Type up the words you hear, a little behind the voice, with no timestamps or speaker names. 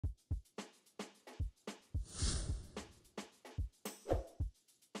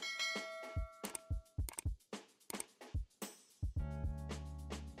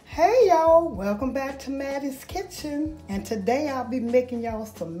Hey y'all, welcome back to Mattie's Kitchen, and today I'll be making y'all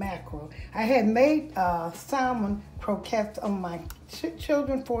some mackerel. I had made salmon croquettes on my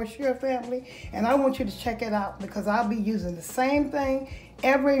children fleshier family, and I want you to check it out because I'll be using the same thing,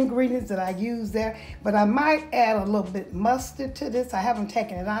 every ingredient that I use there, but I might add a little bit mustard to this. I haven't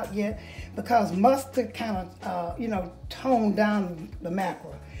taken it out yet because mustard kind of, toned down the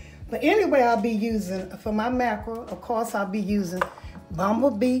mackerel. But anyway, I'll be using, for my mackerel, of course, I'll be using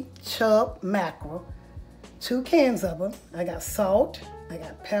Bumblebee Chub mackerel, 2 cans of them. I got salt, I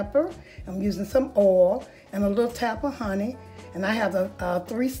got pepper, I'm using some oil and a little tap of honey. And I have the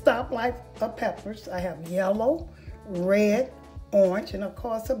 3 stoplight of peppers. I have yellow, red, orange, and of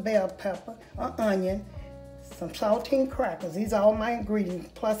course a bell pepper, an onion, some saltine crackers. These are all my ingredients.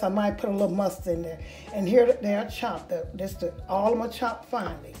 Plus I might put a little mustard in there. And here they are chopped. All of them are chopped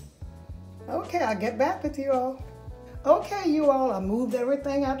finely. Okay, I'll get back with you all. Okay, you all, I moved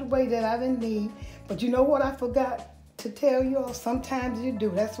everything out of the way that I didn't need. But you know what I forgot to tell you all? Sometimes you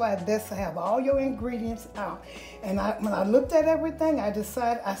do. That's why it's best to have all your ingredients out. And when I looked at everything, I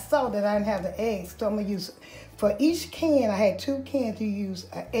saw that I didn't have the eggs. So I'm going to use, for each can, I had 2 cans to use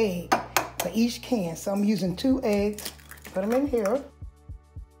an egg for each can. So I'm using 2 eggs. Put them in here.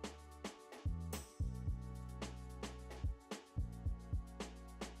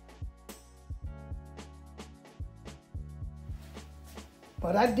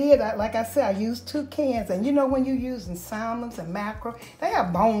 But I did, like I said, I used 2 cans. And you know when you're using salmons and mackerel, they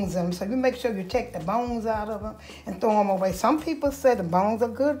have bones in them. So you make sure you take the bones out of them and throw them away. Some people say the bones are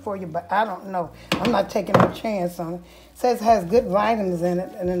good for you, but I don't know. I'm not taking no chance on it. It says it has good vitamins in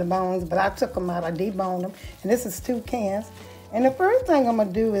it and in the bones, but I took them out. I deboned them. And this is 2 cans. And the first thing I'm going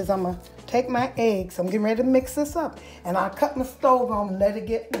to do is I'm going to take my eggs. I'm getting ready to mix this up. And I'll cut my stove on and let it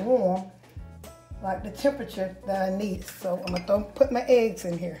get warm, like the temperature that I need. So I'm gonna put my eggs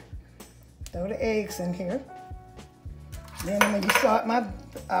in here. Throw the eggs in here. Then I'm gonna start my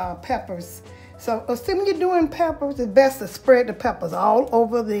peppers. So see, when you're doing peppers, it's best to spread the peppers all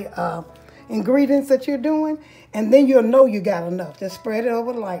over the ingredients that you're doing, and then you'll know you got enough. Just spread it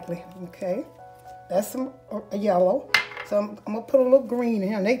over lightly, okay? That's some yellow. So I'm gonna put a little green in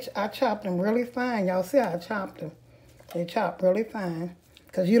here. And I chopped them really fine. Y'all see how I chopped them? They chopped really fine.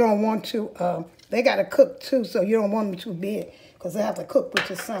 Because you don't want to, they got to cook too, so you don't want them too big because they have to cook with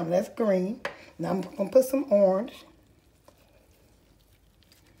your salmon. That's green. Now I'm going to put some orange.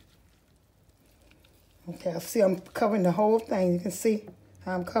 Okay, I see I'm covering the whole thing. You can see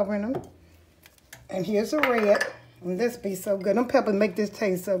how I'm covering them. And here's a red. And this be so good. Them peppers make this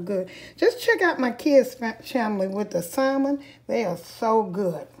taste so good. Just check out my kids' family with the salmon. They are so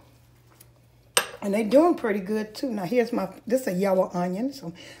good. And they're doing pretty good too. Now here's this is a yellow onion.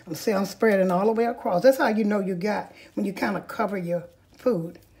 So I'm spreading all the way across. That's how you know you got when you kind of cover your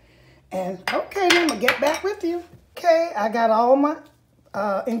food. And okay, then I'm gonna get back with you. Okay, I got all my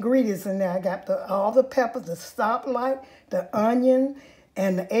ingredients in there. I got all the peppers, the stoplight, the onion,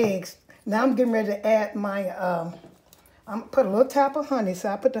 and the eggs. Now I'm getting ready to add my, I'm gonna put a little tap of honey. So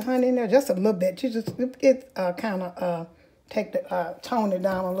I put the honey in there just a little bit. You just, it kind of, tone it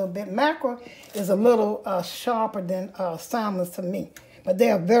down a little bit. Mackerel is a little sharper than salmon to me, but they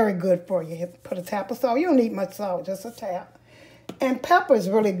are very good for you. Put a tap of salt. You don't need much salt, just a tap. And pepper is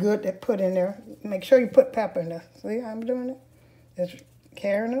really good to put in there. Make sure you put pepper in there. See how I'm doing it? Just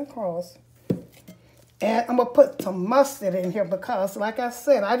carrying it across. And I'm going to put some mustard in here because, like I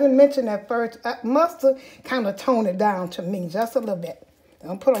said, I didn't mention that first. Mustard kind of tone it down to me just a little bit.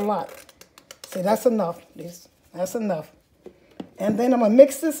 Don't put a lot. See, that's enough. That's enough. And then I'm going to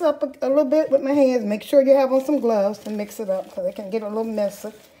mix this up a little bit with my hands. Make sure you have on some gloves to mix it up because it can get a little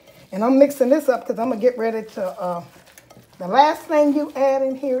messy. And I'm mixing this up because I'm going to get ready to, the last thing you add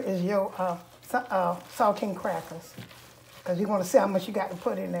in here is your saltine crackers. Because you want to see how much you got to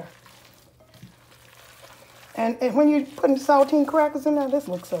put in there. And when you're putting saltine crackers in there, this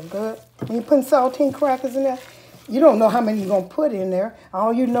looks so good. When you're putting saltine crackers in there, you don't know how many you're going to put in there.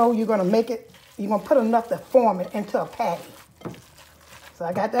 All you know, you're going to make it, you're going to put enough to form it into a patty. So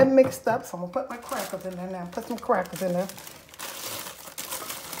I got that mixed up, so I'm going to put my crackers in there now. Put some crackers in there.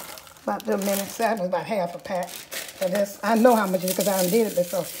 About the minute, that was about half a pack for this. I know how much it is because I did it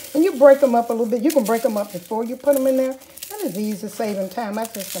before. And you break them up a little bit. You can break them up before you put them in there. That is easy, saving time. I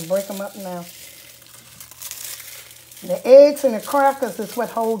just can break them up now. The eggs and the crackers is what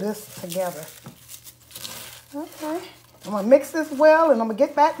hold this together. Okay. I'm going to mix this well, and I'm going to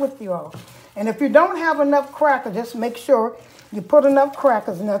get back with you all. And if you don't have enough crackers, just make sure you put enough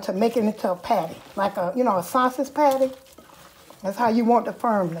crackers in there to make it into a patty. Like a sausage patty. That's how you want the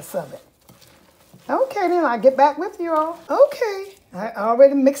firmness of it. Okay, then I'll get back with you all. Okay, I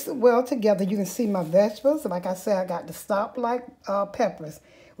already mixed it well together. You can see my vegetables. Like I said, I got the stoplight peppers,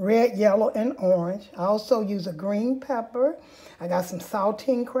 red, yellow, and orange. I also use a green pepper. I got some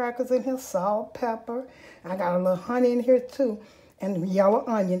saltine crackers in here, salt, pepper. I got a little honey in here too, and yellow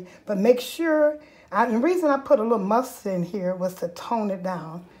onion. But make sure, the reason I put a little mustard in here was to tone it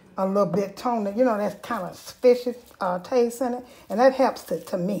down a little bit, tone it. You know, that's kind of fishy taste in it, and that helps it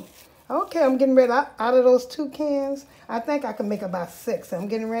to me. Okay, I'm getting ready. Out of those 2 cans, I think I can make about 6. I'm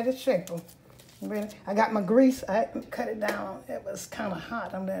getting ready to shape them. I got my grease. I cut it down. It was kind of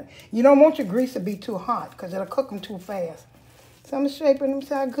hot. You don't want your grease to be too hot because it'll cook them too fast. So I'm shaping them.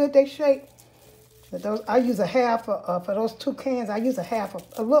 See how good they shape? But those, I use a half for those 2 cans. I use a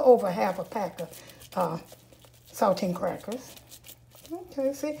little over half a pack of saltine crackers.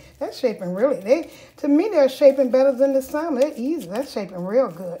 Okay, see, that's shaping really. To me, they're shaping better than the salmon. They're easy. That's shaping real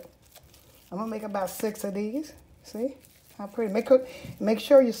good. I'm gonna make about 6 of these. See how pretty? Make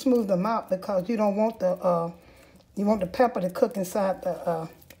sure you smooth them out because you don't want the pepper to cook inside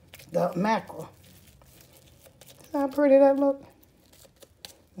the mackerel. See how pretty that look?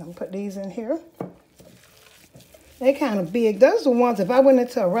 I'm gonna put these in here. They're kind of big. Those are the ones. If I went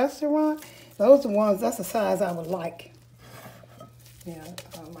into a restaurant, those are the ones. That's the size I would like. Yeah,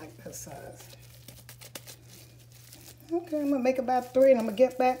 I like this size. Okay, I'm going to make about 3, and I'm going to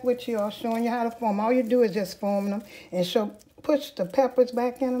get back with you all showing you how to form. All you do is just form them and push the peppers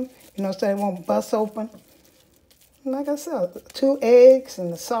back in them, you know, so they won't bust open. And like I said, 2 eggs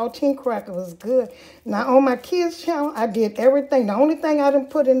and the saltine cracker was good. Now, on my kids' channel, I did everything. The only thing I didn't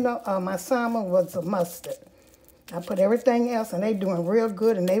put in my salmon was the mustard. I put everything else, and they doing real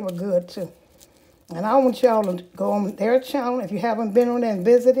good, and they were good, too. And I want y'all to go on their channel. If you haven't been on there and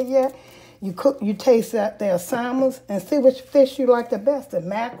visited yet, you taste their salmons and see which fish you like the best, the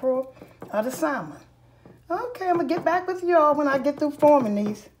mackerel or the salmon. Okay, I'm going to get back with you all when I get through forming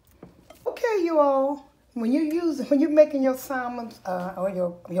these. Okay, you all, when you're making your salmons or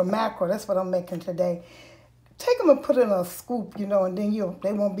your mackerel, that's what I'm making today, take them and put it in a scoop, you know, and then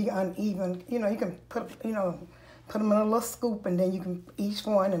they won't be uneven. You know, you can put them in a little scoop, and then you can each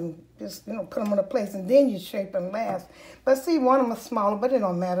one and just, you know, put them in a place, and then you shape them last. But see, one of them is smaller, but it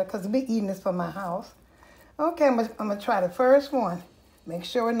don't matter because we'll be eating this for my house. Okay, I'm gonna try the first one. Make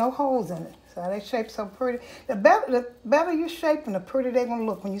sure there are no holes in it. So they shape so pretty. The better you shape them, the prettier they're gonna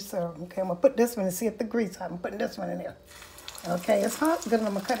look when you serve them. Okay, I'm gonna put this one and see if the grease hot. I'm putting this one in there. Okay, it's hot. Good.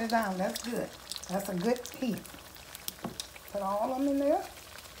 I'm gonna cut it down. That's good. That's a good heat. Put all of them in there.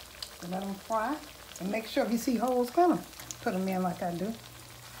 And let them fry. And make sure if you see holes, kind of put them in like I do.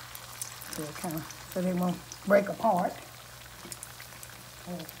 So they won't break apart.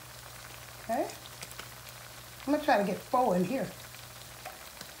 Okay. I'm gonna try to get 4 in here.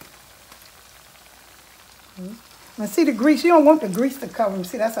 Now see the grease, you don't want the grease to cover them.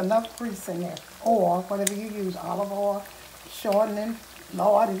 See, that's enough grease in there. Or whatever you use, olive oil, shortening,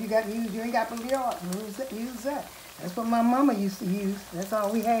 lard, if you ain't got the lard, use that. That's what my mama used to use. That's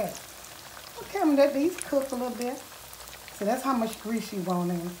all we had. Okay, I'm gonna let these cook a little bit. So that's how much grease you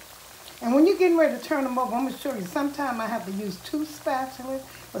want in. And when you're getting ready to turn them over, I'm gonna show you. Sometimes I have to use 2 spatulas,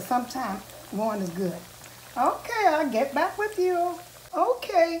 but sometimes 1 is good. Okay, I'll get back with you.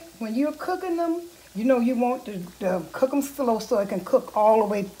 Okay, when you're cooking them, you know you want to cook them slow so it can cook all the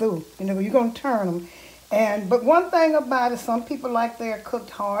way through. You know, you're gonna turn them. But one thing about it, some people like they're cooked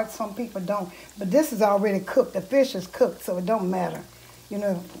hard, some people don't. But this is already cooked. The fish is cooked, so it don't matter. You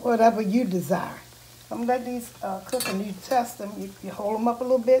know, whatever you desire. I'm gonna let these cook, and you test them. You hold them up a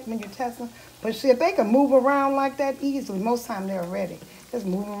little bit when you test them. But see, if they can move around like that easily, most time they're ready. Just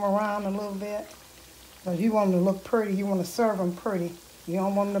move them around a little bit. Because you want them to look pretty. You want to serve them pretty. You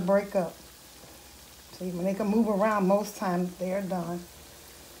don't want them to break up. So when they can move around, most times they're done.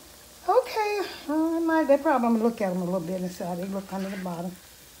 Okay, they probably I'm gonna look at them a little bit and see how they look under the bottom.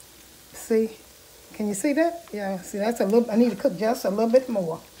 See, can you see that? Yeah, see that's a little. I need to cook just a little bit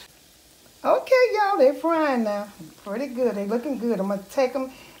more. Okay, y'all, they're frying now. Pretty good. They're looking good. I'm gonna take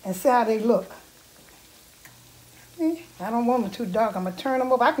them and see how they look. See? I don't want them too dark. I'm gonna turn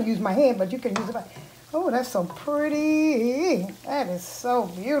them over. I can use my hand, but you can use it. Oh, that's so pretty. That is so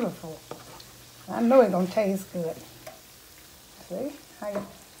beautiful. I know it's gonna taste good. See?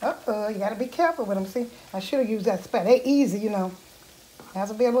 You gotta be careful with them. See, I should have used that spatula. They're easy, you know. You have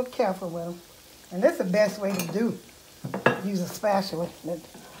to be a little careful with them. And this is the best way to do. Use a spatula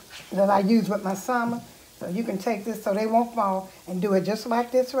that I use with my salmon. So you can take this so they won't fall and do it just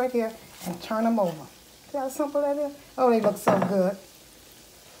like this right here and turn them over. See how simple that is? Oh, they look so good.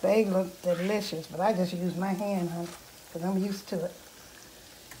 They look delicious, but I just use my hand, honey, because I'm used to it.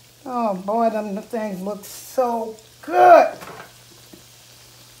 Oh, boy, them things look so good.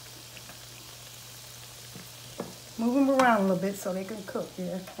 Move them around a little bit so they can cook,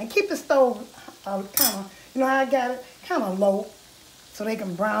 yeah. And keep the stove kind of, you know how I got it? Kind of low so they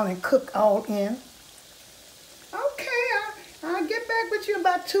can brown and cook all in. Okay, I'll get back with you in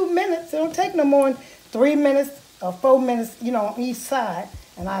about 2 minutes. It don't take no more than 3 minutes or 4 minutes, you know, on each side.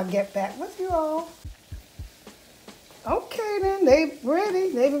 And I'll get back with you all. Okay, then, they're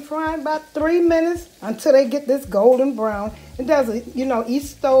ready. They've been frying about 3 minutes until they get this golden brown. It doesn't, you know, each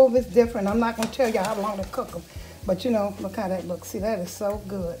stove is different. I'm not going to tell you how long to cook them. But, you know, look how that looks. See, that is so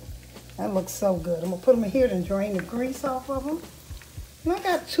good. That looks so good. I'm going to put them in here and drain the grease off of them. And I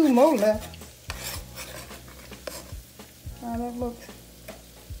got 2 more left. How that looks.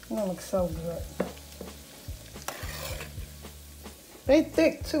 That looks so good. They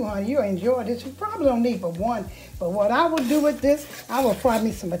thick too, honey. You enjoy this. You probably don't need but one. But what I will do with this, I will fry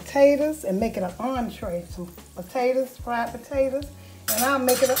me some potatoes and make it an entree. Some potatoes, fried potatoes, and I'll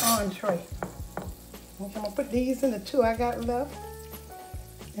make it an entree. Okay, I'm gonna put these in the 2 I got left.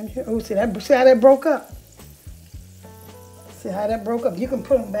 And here, oh, see how that broke up? See how that broke up? You can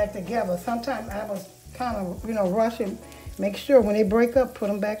put them back together. Sometimes I was kind of, you know, rushing. Make sure when they break up, put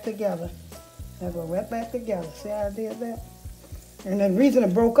them back together. They'll go right back together. See how I did that? And the reason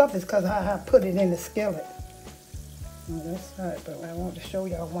it broke up is because I put it in the skillet. Oh, that's right, but I wanted to show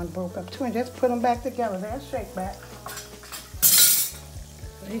y'all one broke up too. And just put them back together. They'll shake back.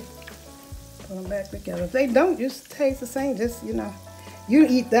 See? Put them back together. If they don't, just taste the same. Just, you know, you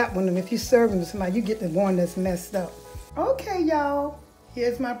eat that one. And if you serve them to somebody, you get the one that's messed up. Okay, y'all.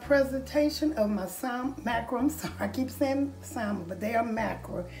 Here's my presentation of my mackerel. I'm sorry, I keep saying salmon, but they are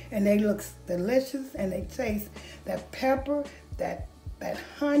mackerel. And they look delicious, and they taste that pepper, that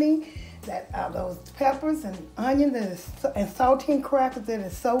honey, those peppers and onions and saltine crackers. That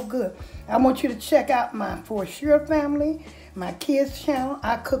is so good. I want you to check out my fleshier family, my kids' channel.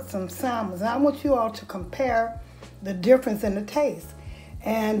 I cook some salmons. I want you all to compare the difference in the taste.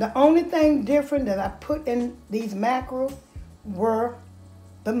 And the only thing different that I put in these mackerel were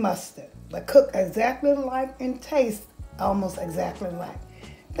the mustard, but cook exactly alike and taste almost exactly alike.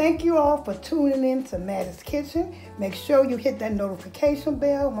 Thank you all for tuning in to Mattie's Kitchen. Make sure you hit that notification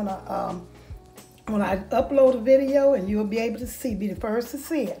bell when I upload a video, and you'll be able to be the first to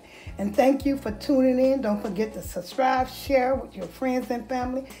see it. And thank you for tuning in. Don't forget to subscribe, share with your friends and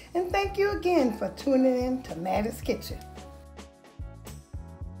family. And thank you again for tuning in to Mattie's Kitchen.